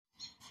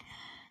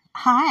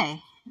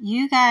Hi,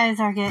 you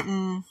guys are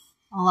getting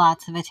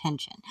lots of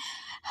attention.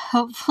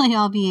 Hopefully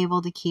I'll be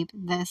able to keep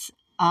this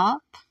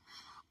up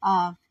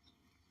uh,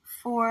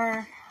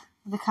 for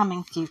the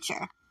coming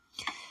future.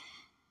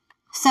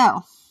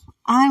 So,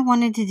 I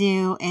wanted to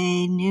do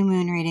a new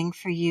moon reading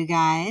for you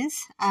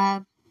guys.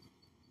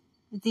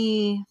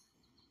 The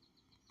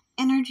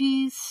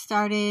energies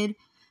started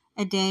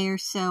a day or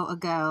so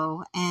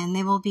ago, and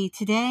they will be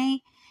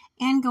today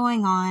and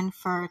going on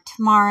for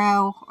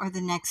tomorrow or the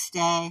next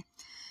day.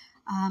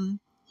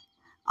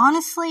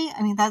 Honestly,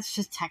 that's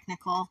just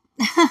technical.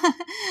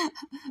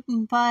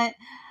 But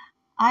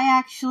I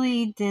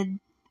actually did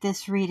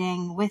this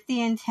reading with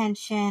the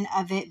intention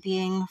of it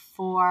being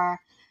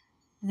for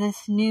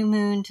this new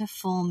moon to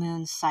full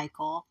moon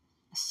cycle.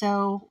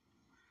 So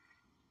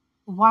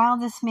while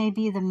this may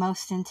be the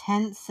most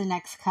intense the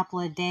next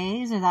couple of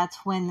days, or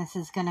that's when this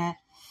is going to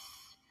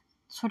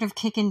sort of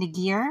kick into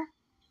gear,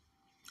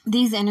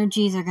 these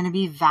energies are going to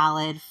be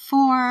valid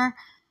for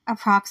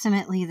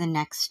approximately the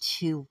next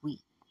 2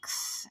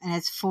 weeks. And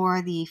it's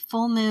for the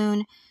full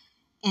moon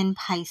in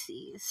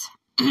Pisces.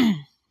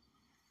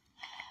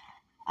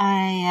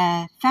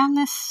 I found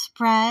this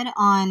spread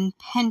on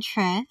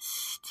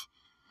Pinterest.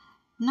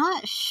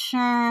 Not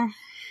sure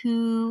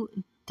who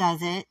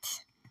does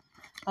it,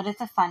 but it's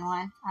a fun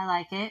one. I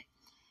like it.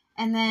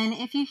 And then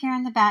if you hear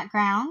in the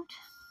background,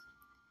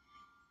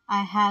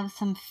 I have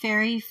some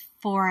fairy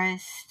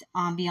forest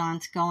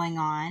ambiance going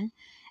on,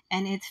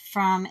 and it's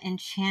from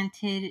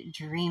Enchanted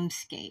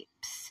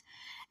Dreamscapes.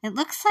 It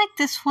looks like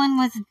the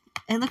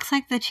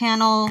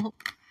channel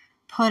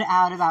put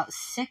out about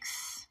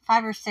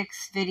 5 or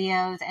 6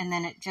 videos, and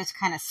then it just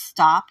kind of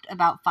stopped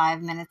about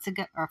 5 minutes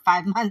ago or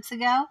 5 months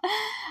ago.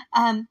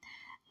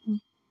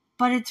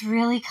 But it's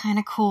really kind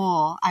of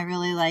cool. I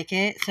really like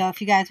it. So if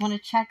you guys want to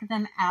check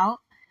them out,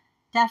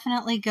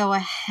 definitely go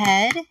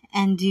ahead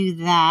and do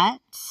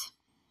that.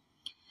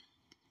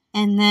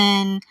 And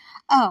then,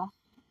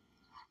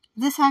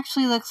 this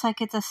actually looks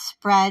like it's a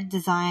spread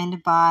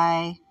designed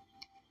by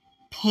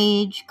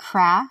Paige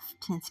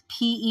Craft. It's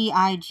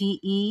PEIGECRAFT.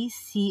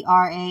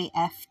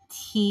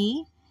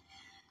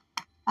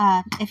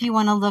 If you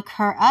want to look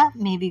her up,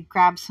 maybe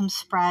grab some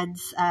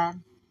spreads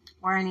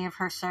or any of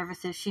her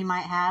services she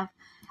might have.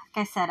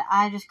 Like I said,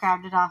 I just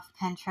grabbed it off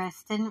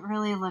Pinterest. Didn't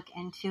really look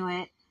into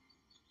it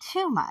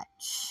too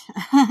much.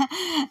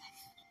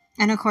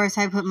 And of course,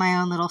 I put my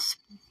own little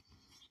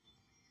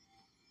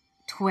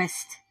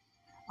twist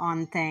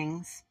on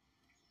things.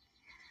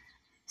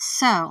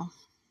 So,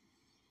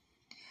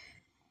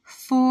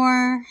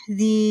 for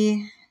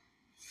the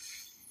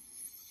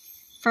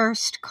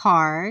first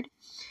card,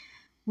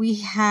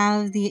 we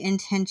have the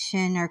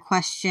intention or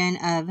question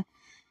of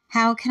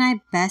how can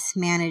I best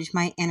manage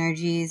my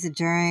energies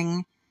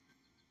during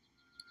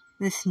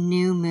this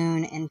new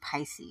moon in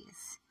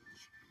Pisces?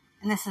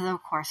 And this is,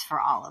 of course,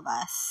 for all of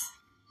us.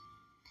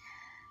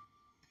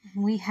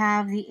 We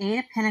have the 8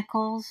 of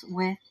Pentacles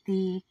with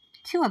the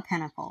 2 of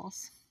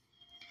Pentacles.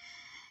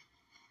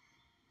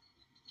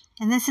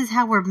 And this is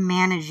how we're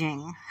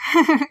managing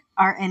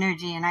our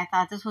energy. And I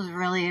thought this was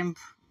really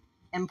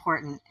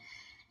important.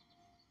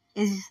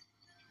 Is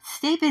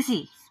stay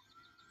busy.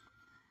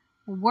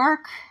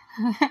 Work.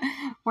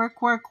 Work.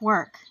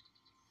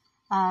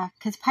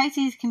 Because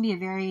Pisces can be a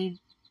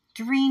very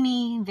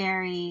dreamy,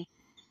 very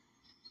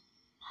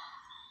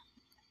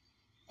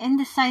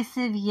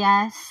indecisive,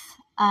 yes.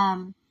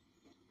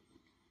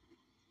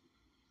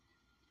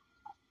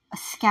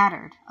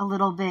 Scattered a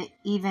little bit,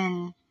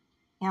 even,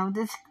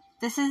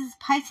 this is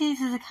Pisces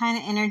is the kind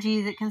of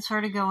energy that can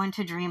sort of go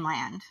into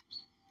dreamland.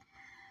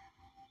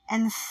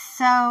 And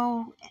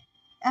so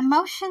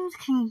emotions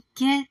can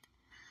get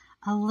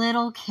a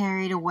little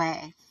carried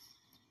away.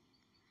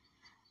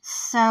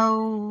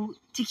 So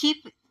to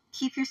keep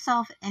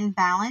yourself in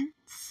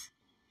balance,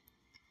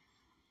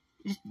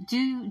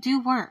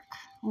 do work,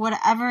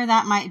 whatever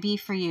that might be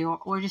for you,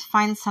 or just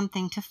find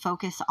something to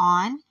focus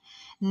on,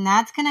 and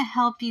that's going to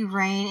help you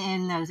rein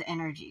in those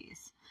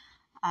energies.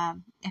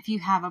 If you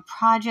have a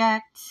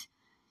project,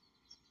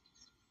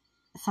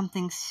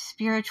 something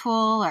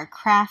spiritual or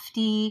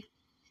crafty,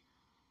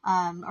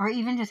 or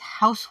even just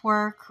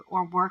housework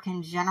or work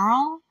in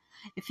general,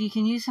 if you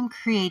can use some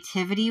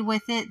creativity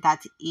with it,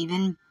 that's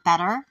even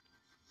better.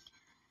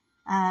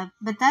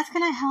 But that's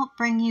going to help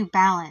bring you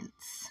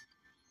balance,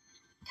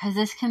 because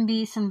this can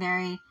be some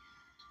very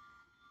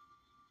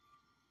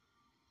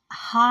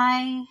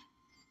high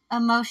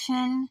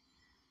emotion,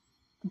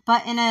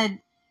 but in a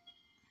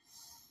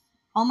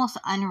almost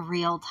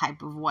unreal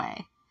type of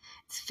way.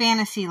 It's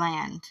fantasy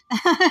land.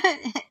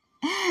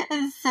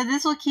 So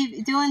this will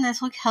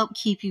help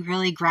keep you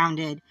really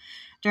grounded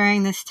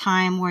during this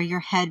time where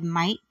your head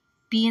might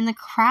be in the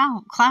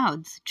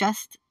clouds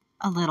just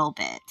a little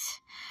bit.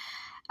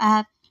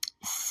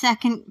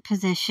 Second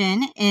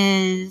position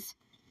is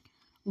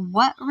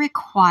what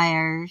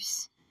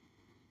requires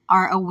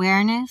our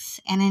awareness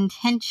and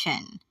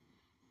intention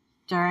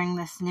during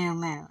this new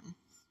moon.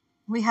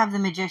 We have the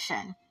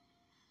Magician.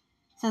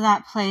 So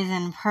that plays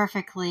in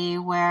perfectly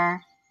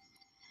where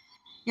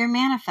you're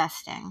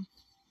manifesting.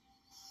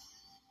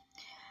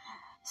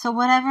 So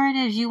whatever it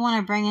is you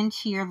want to bring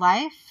into your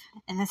life,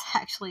 and this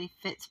actually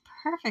fits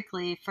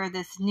perfectly for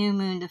this new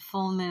moon to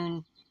full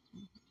moon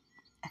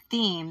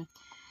theme,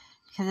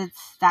 because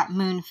it's that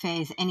moon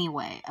phase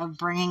anyway, of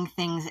bringing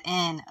things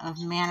in,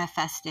 of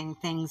manifesting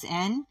things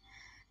in.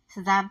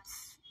 So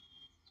that's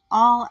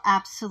all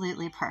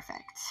absolutely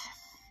perfect.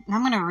 And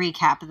I'm going to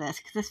recap this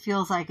because this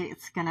feels like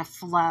it's going to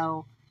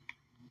flow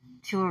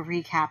to a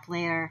recap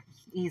later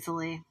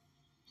easily.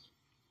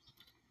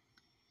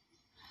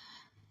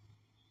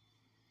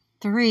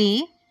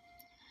 3,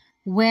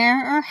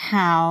 where or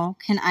how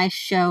can I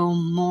show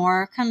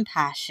more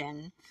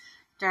compassion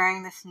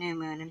during this new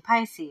moon in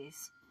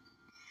Pisces?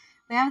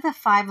 We have the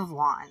 5 of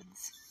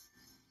Wands.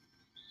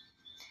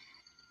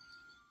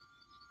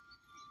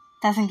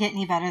 Doesn't get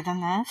any better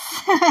than this.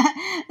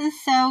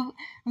 So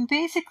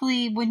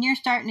basically, when you're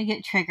starting to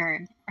get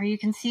triggered, or you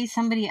can see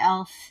somebody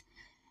else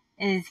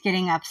is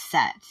getting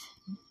upset,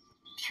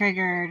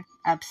 triggered,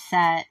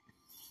 upset,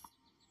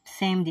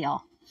 same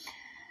deal.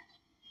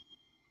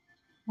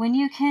 When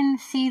you can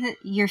see that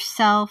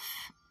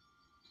yourself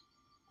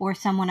or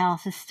someone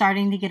else is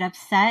starting to get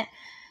upset,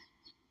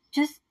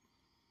 just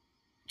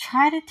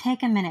try to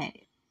take a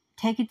minute.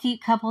 Take a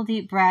couple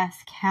deep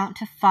breaths, count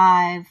to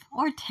 5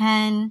 or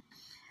 10,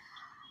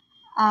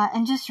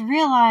 and just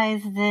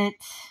realize that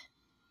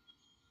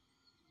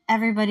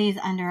everybody's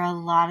under a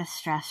lot of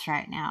stress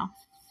right now.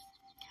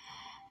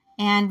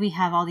 And we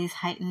have all these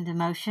heightened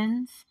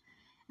emotions.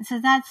 And so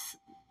that's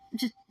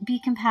just be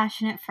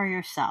compassionate for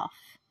yourself.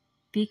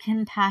 Be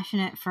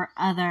compassionate for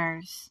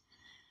others.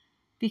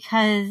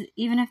 Because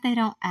even if they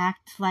don't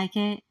act like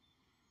it,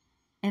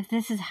 if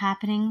this is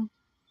happening,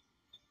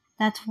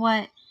 that's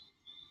what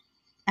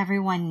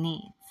everyone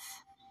needs.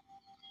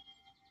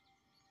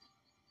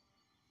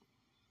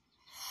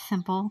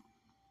 Simple,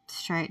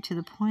 straight to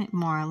the point,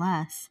 more or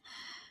less.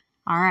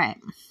 All right.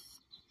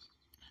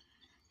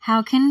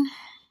 How can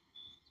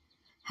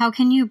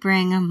you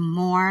bring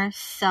more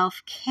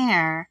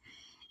self-care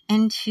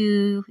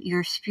into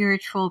your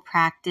spiritual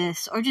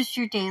practice or just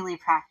your daily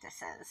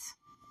practices?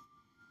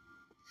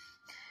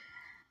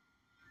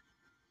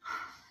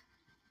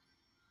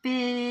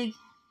 Big,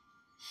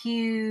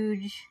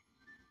 huge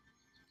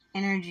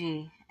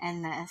energy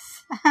in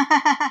this.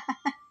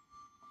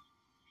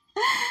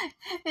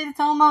 It's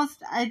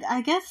almost,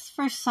 I guess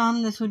for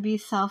some this would be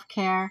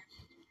self-care.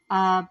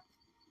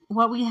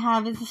 What we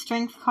have is the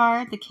Strength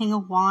card, the King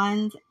of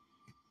Wands,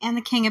 and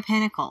the King of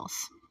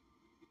Pentacles.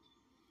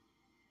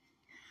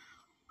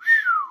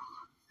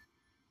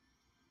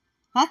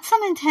 That's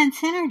some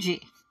intense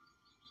energy.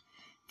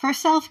 For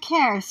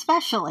self-care,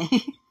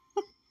 especially.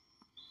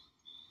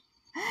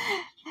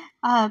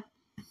 So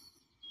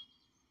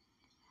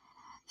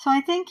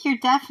I think you're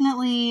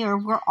definitely, or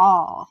we're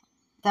all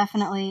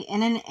definitely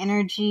in an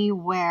energy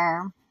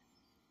where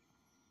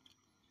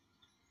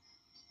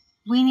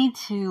we need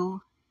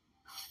to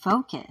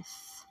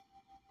focus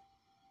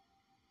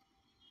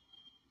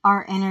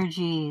our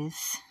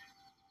energies.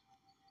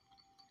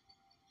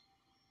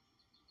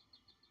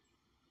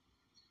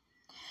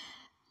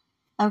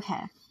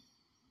 Okay,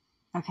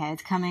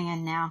 it's coming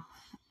in now.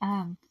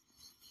 Let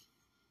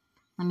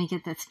me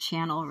get this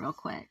channel real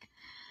quick.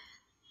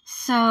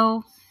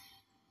 So,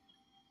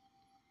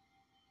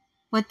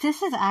 what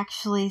this is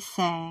actually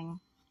saying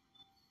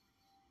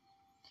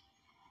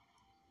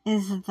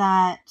is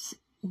that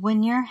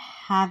when you're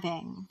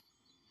having,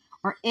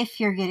 or if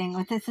you're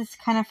getting, this is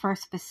kind of for a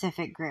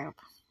specific group.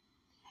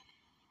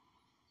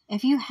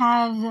 If you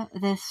have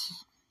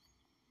this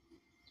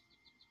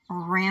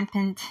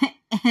rampant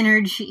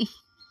energy,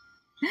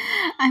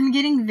 I'm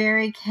getting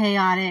very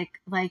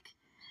chaotic, like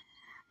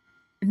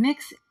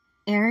mix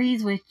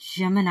Aries with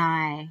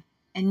Gemini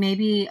and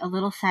maybe a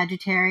little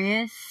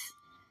Sagittarius.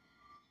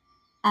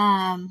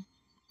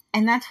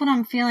 And that's what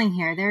I'm feeling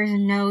here. There's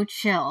no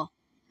chill.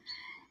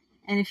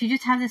 And if you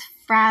just have this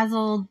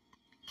frazzled,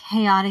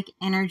 chaotic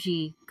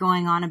energy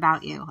going on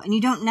about you, and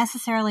you don't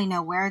necessarily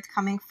know where it's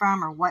coming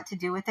from or what to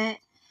do with it,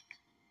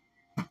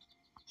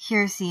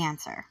 here's the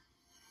answer.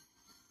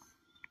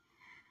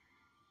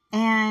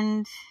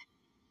 And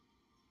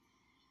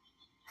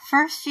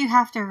first you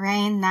have to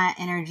rein that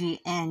energy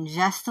in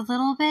just a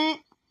little bit.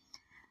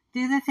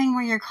 Do the thing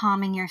where you're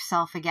calming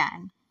yourself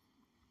again.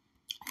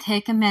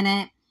 Take a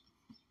minute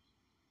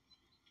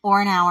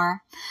or an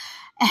hour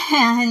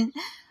and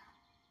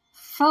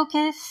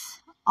focus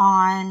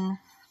on,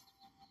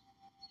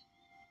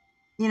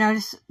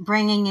 just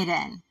bringing it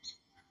in.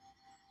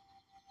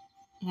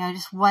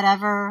 Just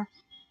whatever,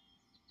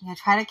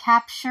 try to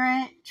capture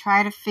it,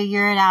 try to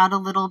figure it out a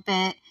little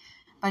bit,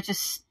 but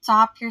just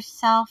stop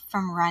yourself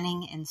from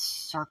running in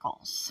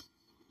circles.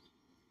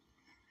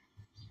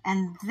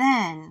 And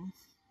then,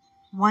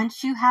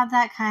 once you have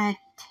that kind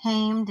of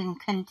tamed and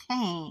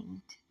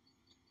contained,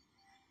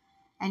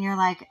 and you're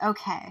like,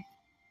 okay,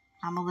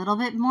 I'm a little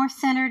bit more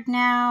centered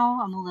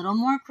now, I'm a little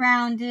more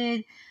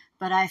grounded,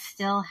 but I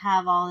still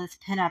have all this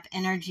pent-up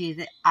energy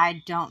that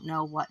I don't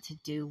know what to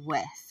do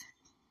with.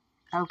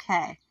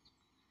 Okay.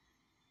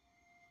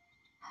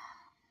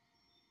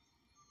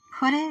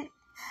 put it,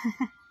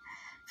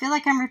 feel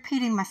like I'm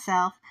repeating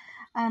myself,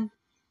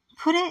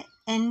 put it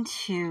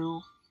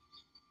into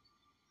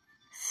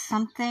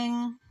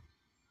something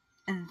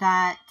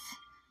that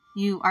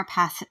you are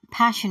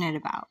passionate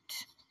about,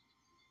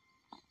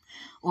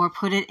 or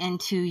put it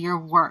into your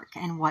work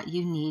and what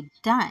you need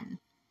done.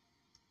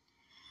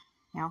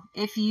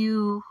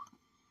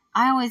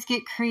 I always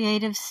get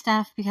creative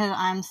stuff because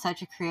I'm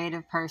such a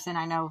creative person.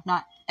 I know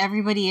not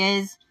everybody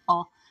is.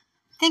 I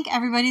think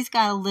everybody's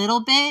got a little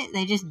bit.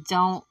 They just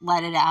don't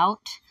let it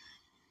out.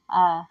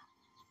 I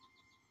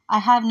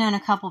have known a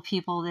couple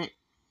people that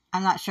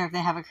I'm not sure if they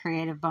have a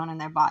creative bone in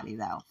their body,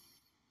 though.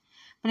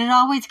 But it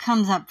always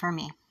comes up for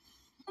me.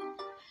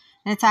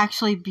 And it's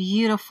actually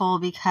beautiful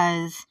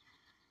because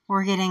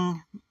we're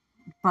getting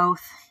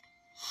both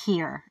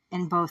here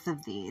in both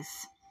of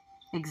these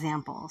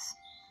examples,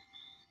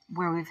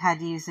 where we've had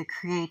to use the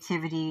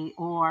creativity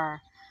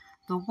or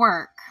the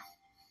work.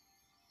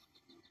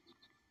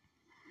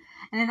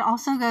 And it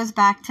also goes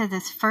back to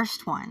this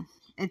first one.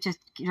 It just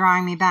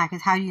drawing me back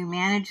is how do you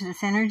manage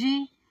this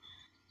energy?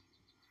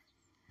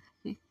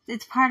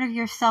 It's part of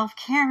your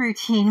self-care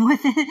routine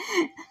with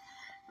it.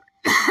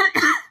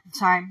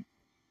 Sorry.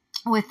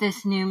 With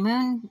this new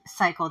moon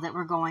cycle that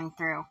we're going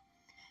through.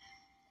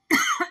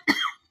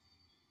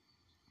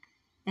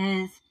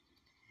 Is,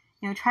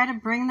 try to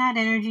bring that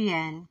energy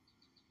in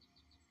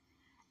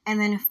and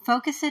then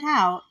focus it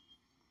out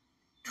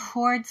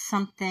towards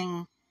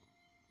something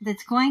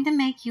that's going to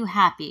make you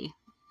happy,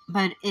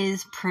 but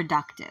is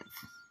productive.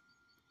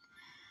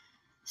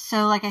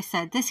 So like I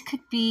said, this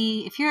could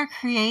be, if you're a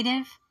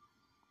creative,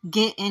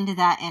 get into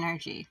that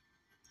energy.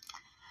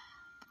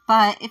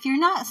 But if you're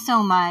not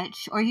so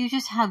much, or you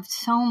just have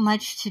so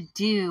much to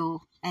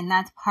do, and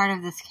that's part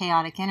of this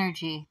chaotic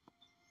energy,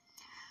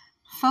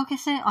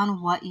 focus it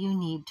on what you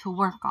need to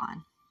work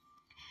on.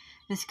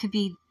 This could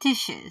be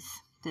dishes.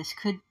 This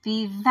could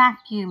be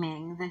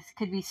vacuuming. This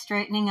could be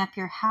straightening up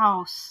your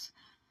house.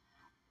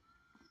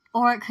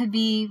 Or it could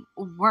be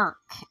work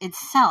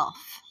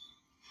itself.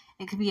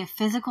 It could be a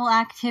physical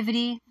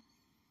activity.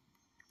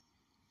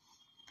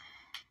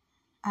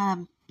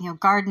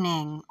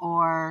 Gardening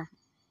or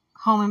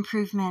home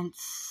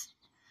improvements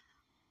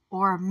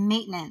or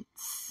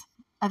maintenance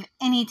of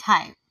any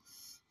type.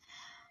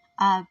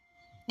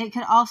 It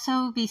could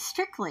also be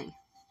strictly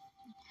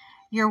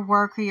your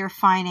work or your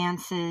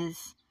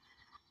finances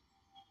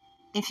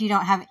if you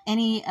don't have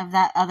any of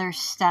that other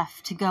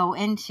stuff to go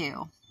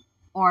into,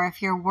 or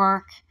if your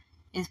work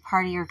is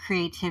part of your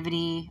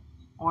creativity,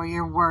 or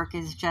your work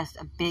is just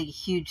a big,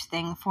 huge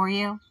thing for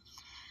you,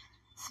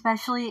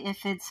 especially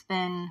if it's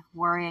been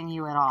worrying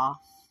you at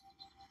all.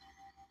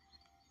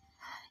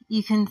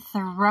 You can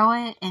throw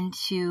it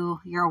into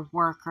your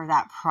work or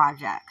that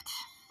project.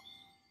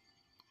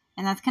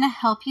 And that's going to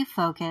help you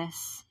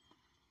focus.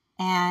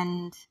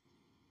 And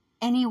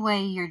any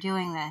way you're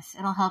doing this,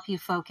 it'll help you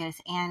focus.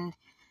 And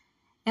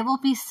it will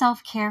be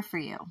self-care for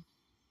you.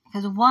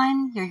 Because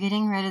one, you're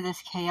getting rid of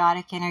this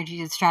chaotic energy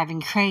that's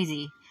driving you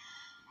crazy.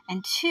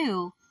 And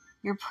two,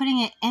 you're putting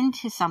it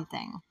into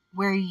something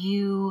where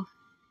you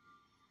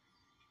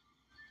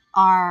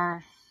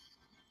are,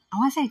 I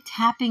want to say,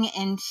 tapping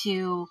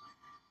into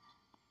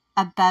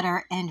a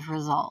better end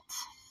result.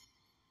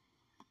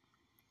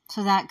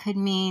 So that could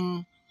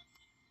mean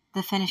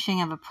the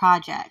finishing of a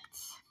project,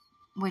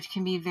 which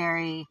can be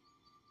very,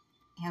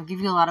 give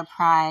you a lot of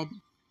pride.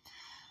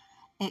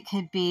 It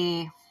could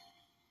be,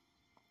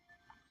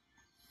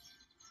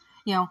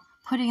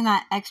 putting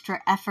that extra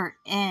effort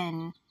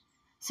in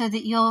so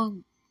that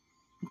you'll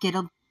get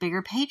a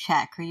bigger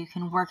paycheck, or you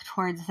can work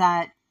towards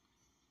that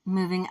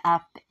moving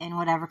up in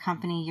whatever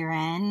company you're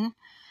in,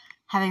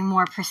 having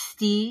more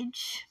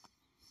prestige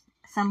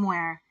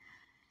somewhere.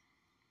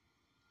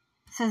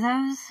 So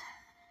those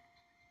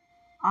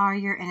are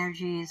your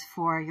energies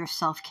for your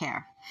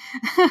self-care.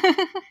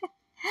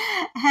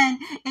 And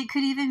it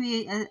could even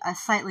be a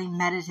slightly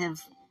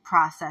meditative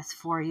process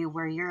for you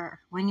where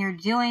when you're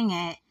doing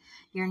it,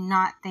 you're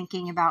not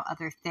thinking about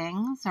other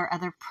things or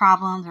other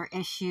problems or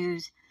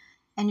issues,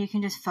 and you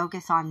can just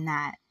focus on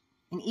that.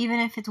 And even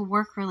if it's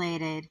work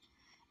related,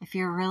 if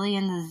you're really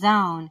in the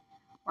zone,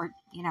 or,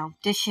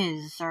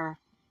 dishes or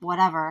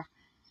whatever,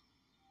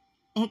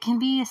 it can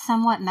be a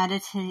somewhat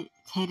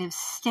meditative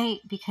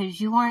state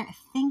because you aren't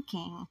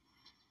thinking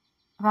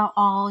about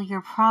all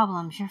your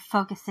problems. You're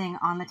focusing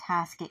on the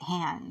task at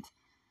hand.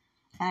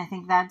 And I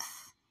think that's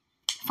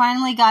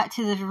finally got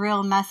to the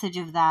real message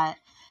of that,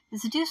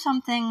 is to do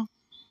something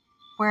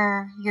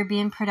where you're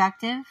being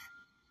productive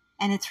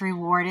and it's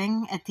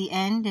rewarding at the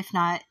end, if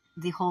not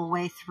the whole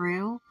way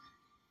through.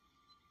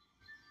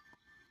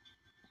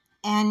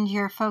 And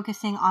you're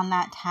focusing on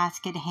that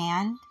task at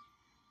hand,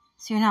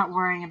 so you're not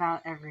worrying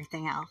about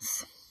everything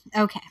else.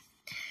 Okay.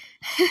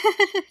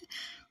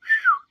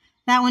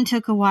 That one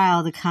took a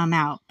while to come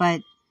out,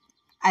 but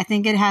I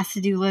think it has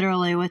to do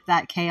literally with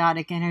that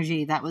chaotic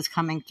energy that was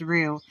coming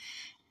through.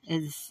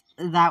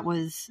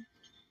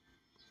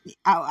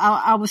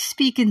 I was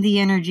speaking the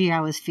energy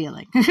I was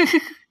feeling.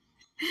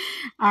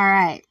 All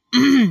right.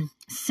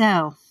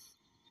 So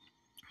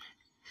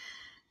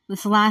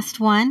This last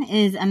one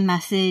is a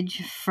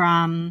message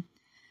from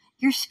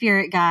your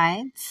spirit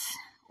guides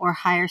or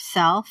higher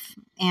self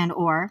and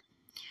or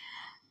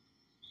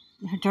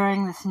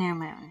during this new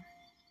moon.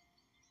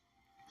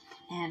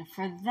 And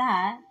for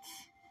that,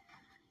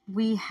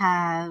 we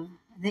have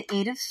the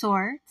Eight of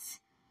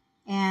Swords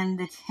and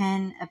the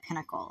Ten of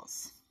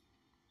Pentacles.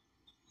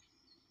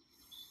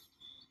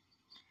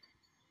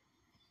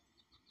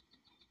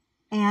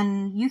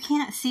 And you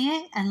can't see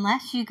it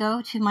unless you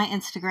go to my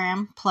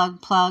Instagram,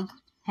 plug,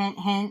 hint,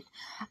 hint.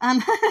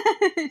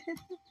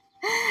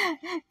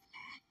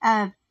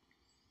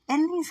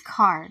 In these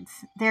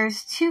cards,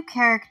 there's two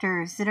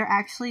characters that are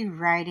actually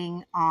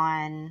riding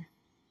on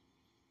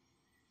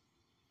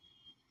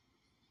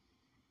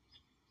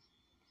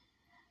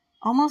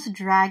almost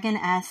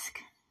dragon-esque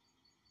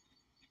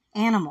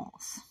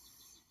animals.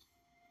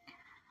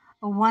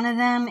 One of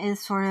them is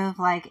sort of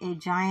like a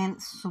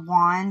giant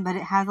swan, but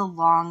it has a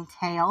long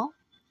tail.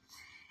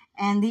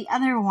 And the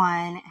other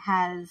one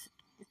has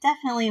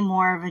definitely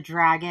more of a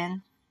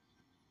dragon.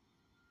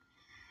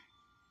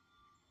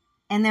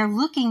 And they're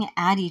looking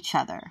at each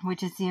other,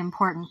 which is the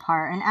important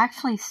part. And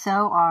actually,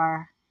 so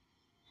are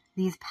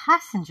these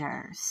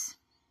passengers.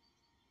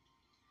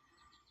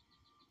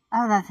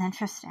 Oh, that's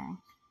interesting.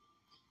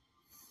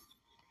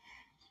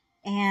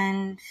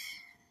 And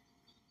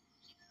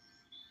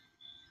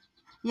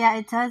yeah,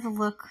 it does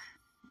look...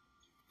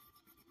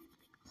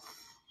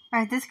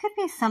 Alright, this could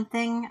be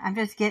something... I'm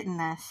just getting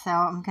this, so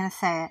I'm going to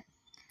say it.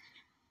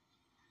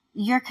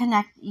 You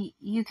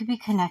could be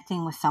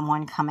connecting with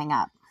someone coming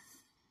up.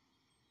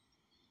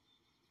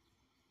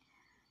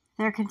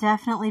 There could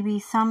definitely be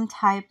some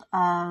type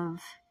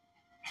of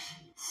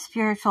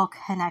spiritual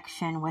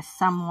connection with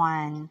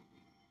someone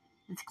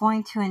that's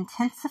going to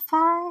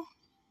intensify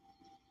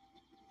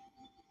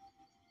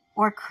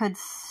or could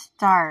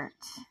start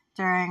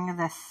during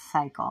this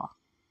cycle.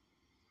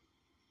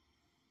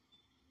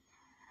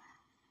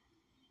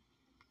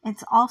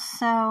 It's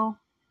also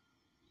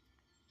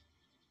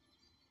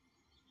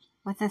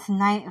with this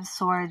Knight of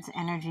Swords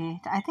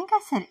energy. I think I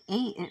said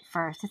 8 at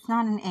first. It's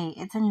not an 8.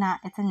 It's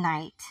a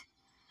Knight.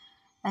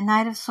 A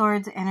Knight of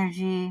Swords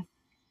energy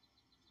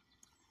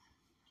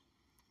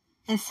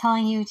is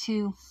telling you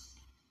to,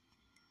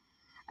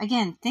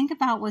 again, think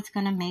about what's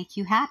going to make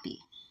you happy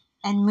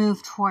and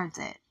move towards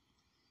it.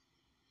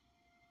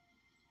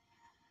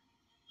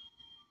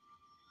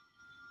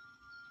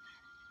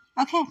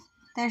 Okay,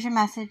 there's your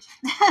message.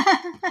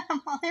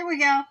 Well, here we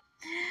go.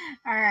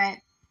 All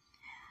right.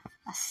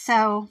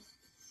 So,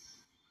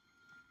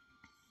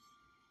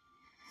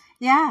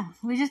 yeah,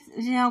 we just,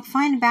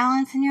 find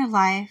balance in your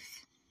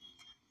life.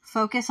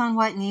 Focus on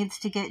what needs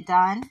to get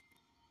done.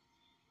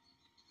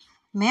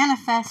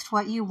 Manifest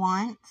what you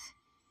want.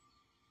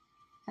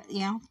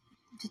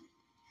 Just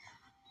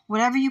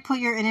whatever you put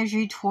your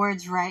energy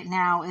towards right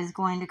now is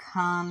going to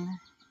come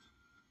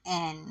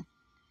in.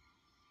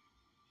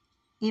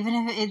 Even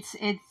if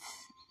it's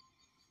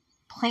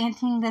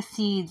planting the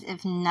seeds,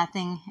 if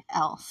nothing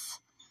else.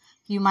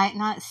 You might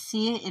not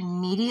see it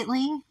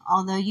immediately,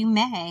 although you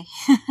may.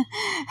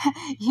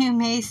 You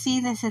may see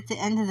this at the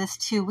end of this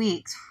 2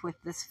 weeks with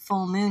this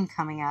full moon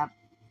coming up.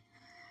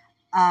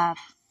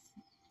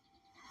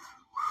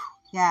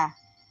 Yeah.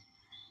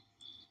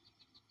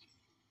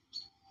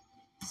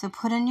 So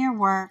put in your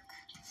work,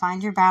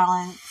 find your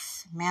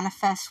balance,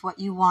 manifest what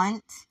you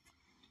want.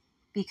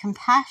 Be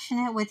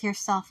compassionate with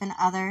yourself and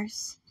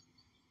others.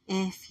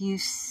 If you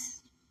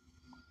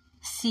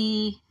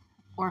see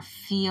or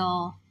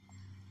feel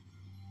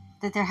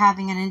that they're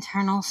having an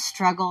internal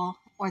struggle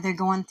or they're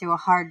going through a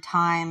hard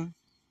time,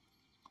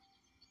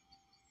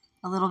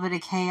 a little bit of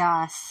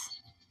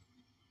chaos,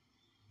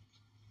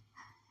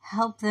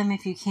 help them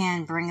if you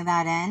can. Bring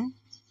that in.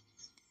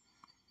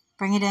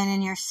 Bring it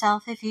in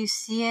yourself if you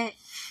see it,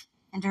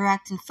 and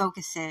direct and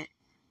focus it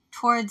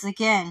towards,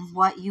 again,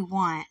 what you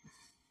want.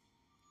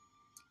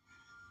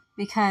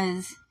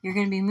 Because you're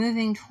going to be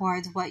moving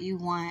towards what you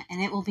want, and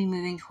it will be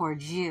moving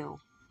towards you.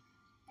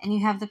 And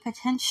you have the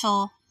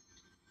potential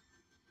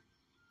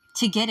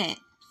to get it.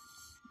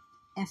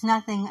 If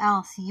nothing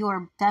else, you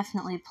are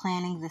definitely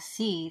planting the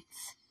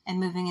seeds and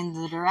moving in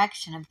the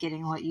direction of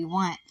getting what you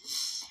want.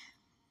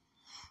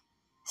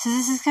 So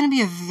this is going to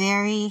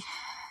be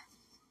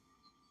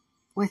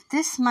with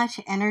this much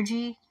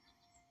energy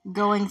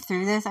going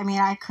through this,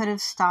 I could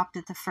have stopped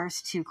at the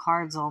first 2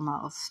 cards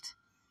almost.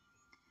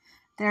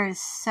 There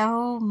is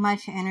so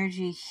much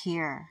energy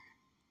here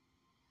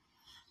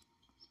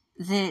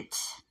that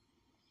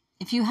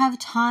if you have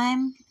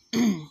time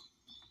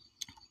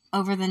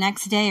over the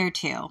next day or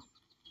 2,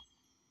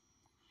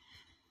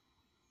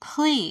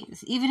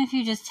 please, even if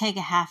you just take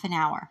a half an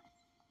hour.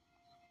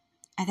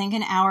 I think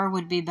an hour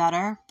would be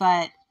better,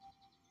 but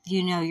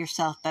you know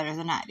yourself better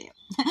than I do.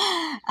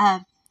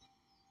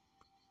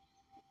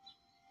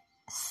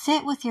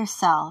 Sit with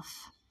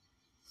yourself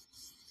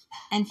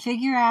and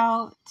figure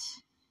out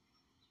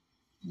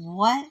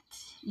what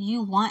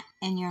you want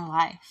in your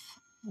life.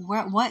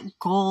 What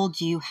goal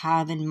do you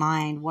have in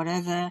mind? What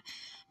are the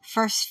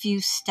first few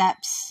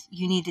steps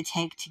you need to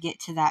take to get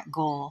to that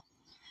goal?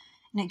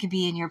 And it could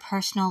be in your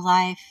personal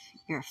life,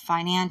 your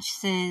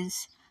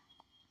finances,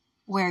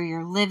 where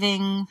you're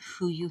living,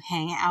 who you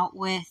hang out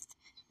with,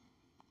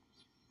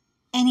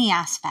 any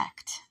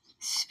aspect,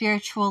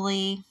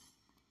 spiritually,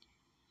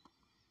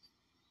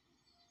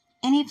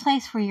 any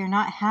place where you're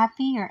not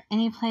happy or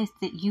any place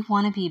that you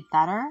want to be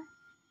better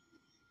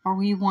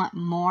or you want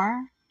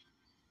more.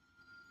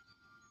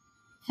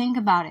 Think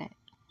about it.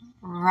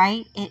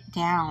 Write it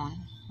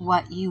down,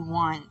 what you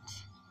want.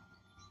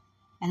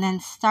 And then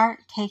start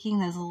taking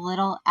those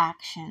little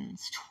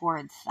actions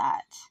towards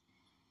that.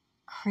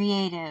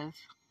 Creative,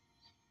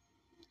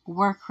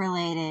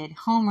 work-related,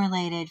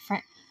 home-related.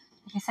 Like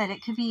I said,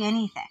 it could be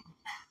anything.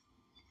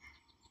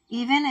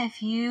 Even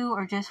if you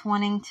are just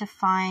wanting to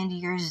find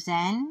your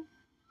zen,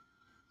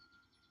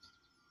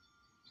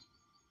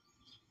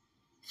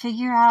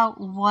 figure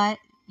out what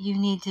you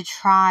need to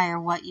try or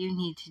what you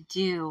need to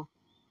do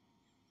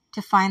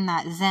to find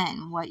that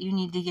zen, what you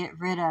need to get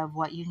rid of,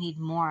 what you need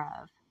more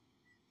of,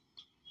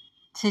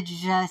 to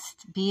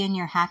just be in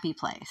your happy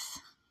place.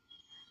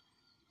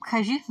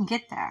 Because you can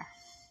get there.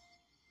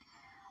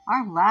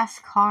 Our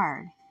last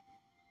card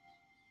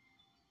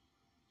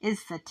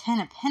is the Ten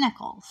of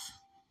Pentacles.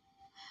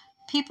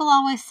 People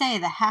always say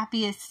the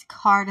happiest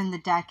card in the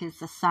deck is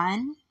the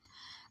Sun,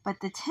 but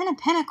the Ten of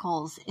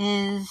Pentacles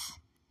is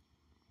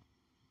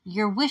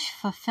your wish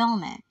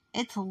fulfillment.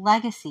 It's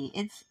legacy.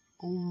 It's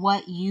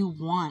what you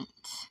want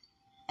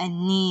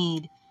and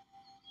need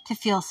to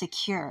feel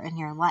secure in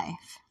your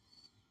life.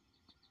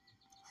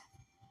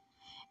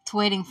 It's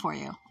waiting for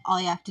you.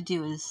 All you have to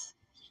do is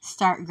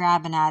start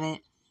grabbing at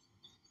it.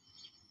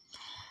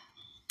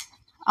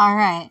 All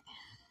right.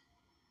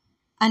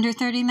 Under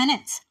 30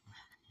 minutes.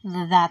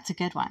 That's a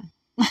good one.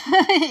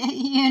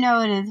 You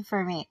know it is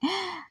for me.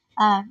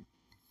 I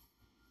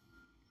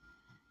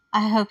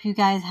hope you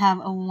guys have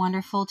a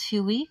wonderful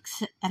 2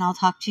 weeks, and I'll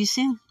talk to you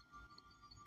soon.